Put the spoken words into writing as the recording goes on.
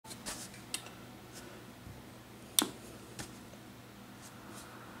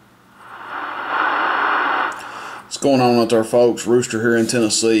What's going on out there, folks? Rooster here in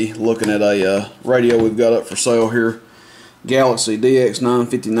Tennessee, looking at a radio we've got up for sale here. Galaxy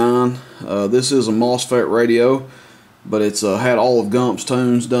DX959. This is a MOSFET radio, but it's had all of Gump's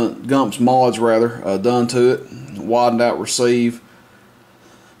tunes done, Gump's mods rather, done to it. Widened out receive,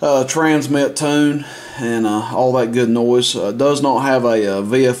 transmit tune, and all that good noise. Does not have a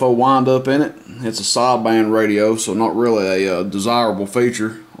VFO wind-up in it. It's a sideband radio, so not really a desirable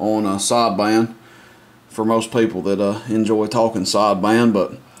feature on a sideband for most people that enjoy talking sideband,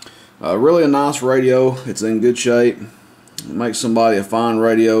 but really a nice radio. It's in good shape. It makes somebody a fine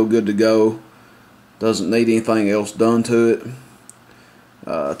radio, good to go. Doesn't need anything else done to it.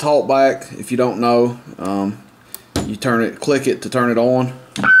 Talk back, if you don't know, you click it to turn it on.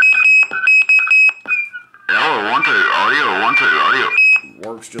 Hello, 1 2 audio, 1 2 audio.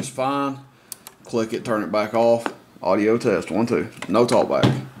 Works just fine. Click it, turn it back off. Audio test, 1 2. No talk back.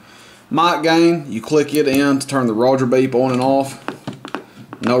 Mic gain, you click it in to turn the Roger beep on and off.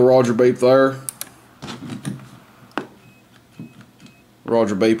 No Roger beep there.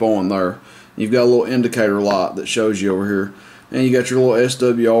 Roger beep on there. You've got a little indicator light that shows you over here. And you got your little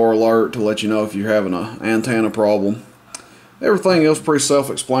SWR alert to let you know if you're having an antenna problem. Everything else pretty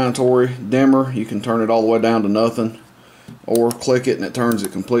self-explanatory. Dimmer, you can turn it all the way down to nothing, or click it and it turns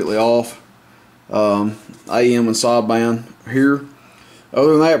it completely off. AM and sideband here.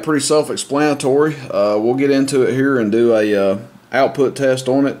 Other than that, pretty self-explanatory. We'll get into it here and do a output test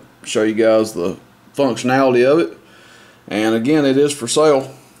on it, show you guys the functionality of it. And again, it is for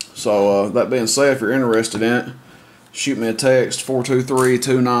sale. So that being said, if you're interested in it, shoot me a text,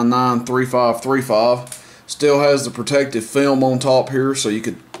 423-299-3535. Still has the protective film on top here, so you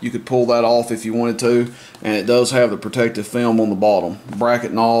could pull that off if you wanted to, and it does have the protective film on the bottom.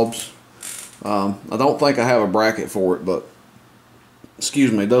 Bracket knobs. I don't think I have a bracket for it, but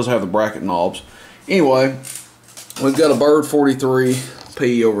excuse me, it does have the bracket knobs. Anyway, we've got a Bird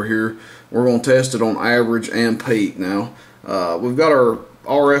 43P over here. We're going to test it on average and peak now. We've got our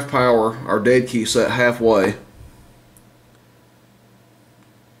RF power, our dead key set halfway.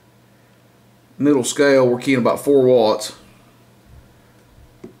 Middle scale, we're keying about 4 watts.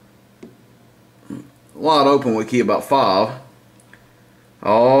 Wide open, we key about 5.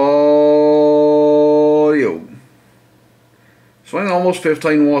 Audio. Swing almost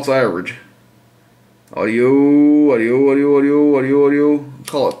 15 watts average. Audio.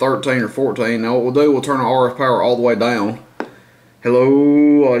 Call it 13 or 14. Now what we'll do, we'll turn our RF power all the way down.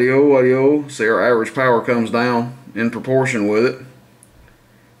 Hello, audio. See, our average power comes down in proportion with it.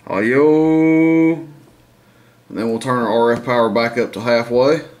 Audio. And then we'll turn our RF power back up to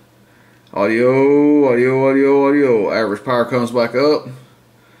halfway. Audio. Average power comes back up.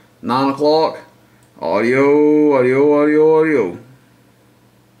 9 o'clock. Audio.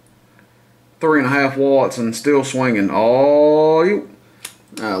 3.5 watts and still swinging. Audio.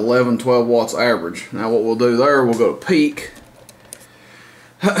 11, 12 watts average. Now what we'll do there, we'll go to peak.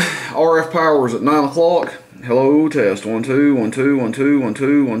 RF power is at 9 o'clock. Hello, test. 1 2 1 2 1 2 1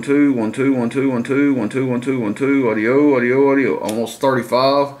 2 1 2 1 2 1 2 1 2 1 2 1 2 1 2. Audio. Almost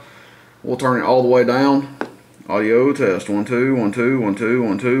 35. We'll turn it all the way down. Audio test. 1 2 1 2 1 2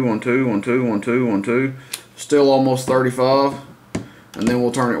 1 2 1 2 1 2 1 2 1 2. Still almost 35. And then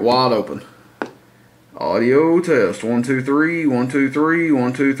we'll turn it wide open. Audio test. 1 2 3 1 2 3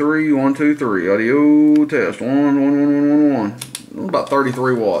 1 2 3 1 2 3. Audio test. 1 1 1 1 1 1. About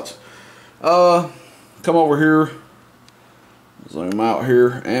 33 watts. Come over here. Zoom out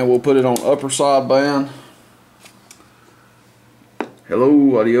here, and we'll put it on upper sideband.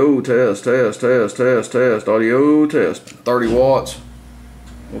 Hello, audio test. Audio test. 30 watts.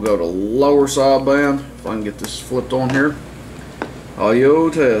 We'll go to lower sideband. If I can get this flipped on here.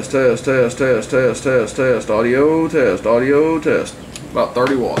 Audio test. Audio test. About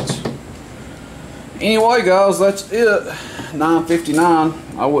 30 watts. Anyway, guys, that's it. 959.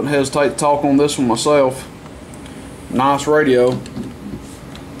 I wouldn't hesitate to talk on this one myself. Nice radio.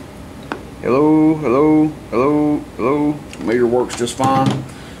 Hello. Meter works just fine.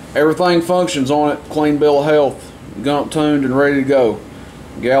 Everything functions on it. Clean bill of health. Gump tuned and ready to go.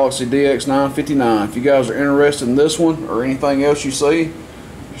 Galaxy DX959. If you guys are interested in this one or anything else you see,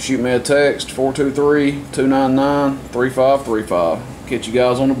 shoot me a text, 423-299-3535. Catch you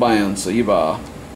guys on the band. See you, bye.